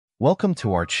Welcome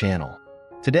to our channel.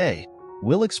 Today,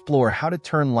 we'll explore how to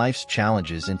turn life's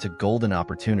challenges into golden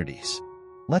opportunities.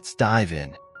 Let's dive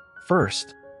in.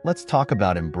 First, let's talk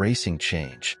about embracing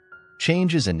change.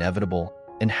 Change is inevitable,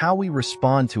 and how we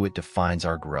respond to it defines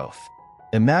our growth.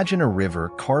 Imagine a river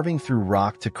carving through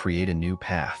rock to create a new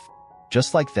path.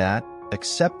 Just like that,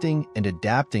 accepting and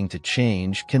adapting to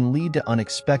change can lead to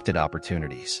unexpected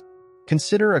opportunities.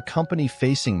 Consider a company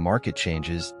facing market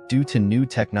changes due to new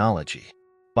technology.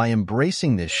 By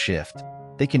embracing this shift,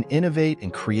 they can innovate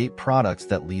and create products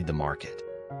that lead the market.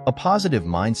 A positive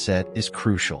mindset is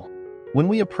crucial. When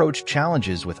we approach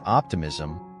challenges with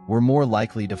optimism, we're more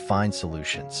likely to find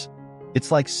solutions.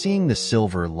 It's like seeing the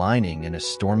silver lining in a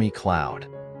stormy cloud.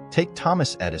 Take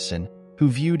Thomas Edison, who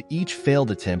viewed each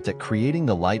failed attempt at creating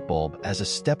the light bulb as a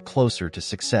step closer to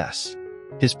success.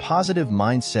 His positive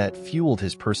mindset fueled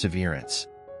his perseverance.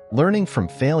 Learning from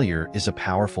failure is a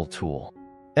powerful tool.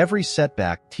 Every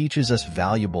setback teaches us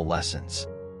valuable lessons.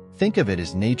 Think of it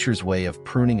as nature's way of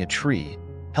pruning a tree,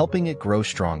 helping it grow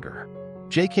stronger.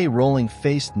 J.K. Rowling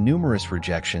faced numerous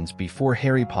rejections before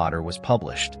Harry Potter was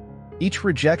published. Each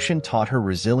rejection taught her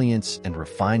resilience and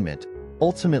refinement,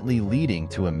 ultimately leading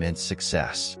to immense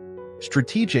success.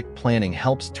 Strategic planning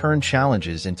helps turn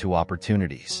challenges into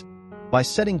opportunities. By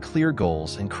setting clear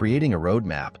goals and creating a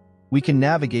roadmap, we can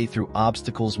navigate through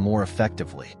obstacles more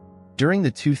effectively. During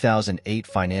the 2008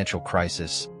 financial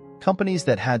crisis, companies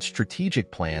that had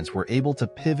strategic plans were able to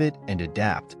pivot and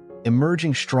adapt,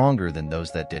 emerging stronger than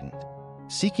those that didn't.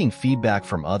 Seeking feedback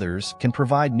from others can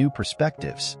provide new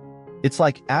perspectives. It's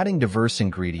like adding diverse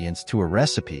ingredients to a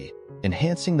recipe,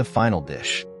 enhancing the final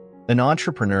dish. An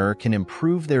entrepreneur can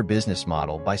improve their business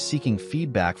model by seeking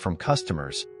feedback from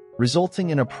customers, resulting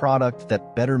in a product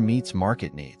that better meets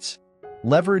market needs.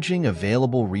 Leveraging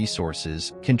available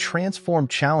resources can transform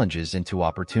challenges into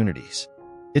opportunities.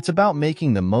 It's about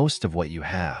making the most of what you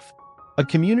have. A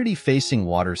community facing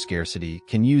water scarcity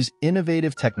can use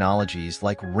innovative technologies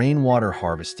like rainwater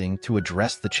harvesting to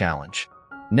address the challenge.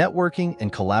 Networking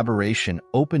and collaboration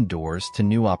open doors to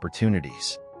new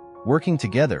opportunities. Working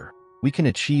together, we can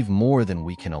achieve more than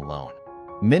we can alone.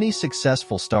 Many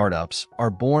successful startups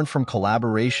are born from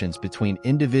collaborations between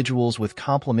individuals with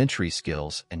complementary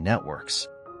skills and networks.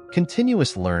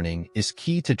 Continuous learning is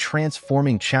key to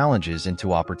transforming challenges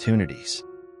into opportunities.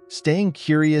 Staying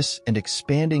curious and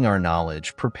expanding our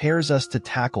knowledge prepares us to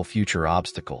tackle future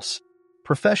obstacles.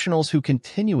 Professionals who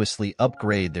continuously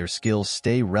upgrade their skills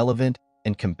stay relevant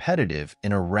and competitive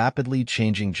in a rapidly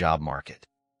changing job market.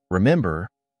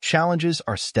 Remember, challenges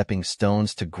are stepping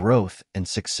stones to growth and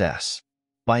success.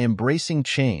 By embracing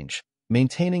change,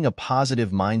 maintaining a positive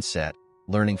mindset,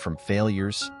 learning from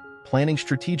failures, planning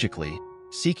strategically,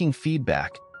 seeking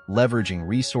feedback, leveraging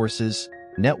resources,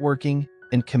 networking,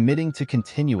 and committing to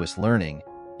continuous learning,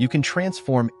 you can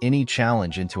transform any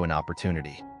challenge into an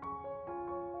opportunity.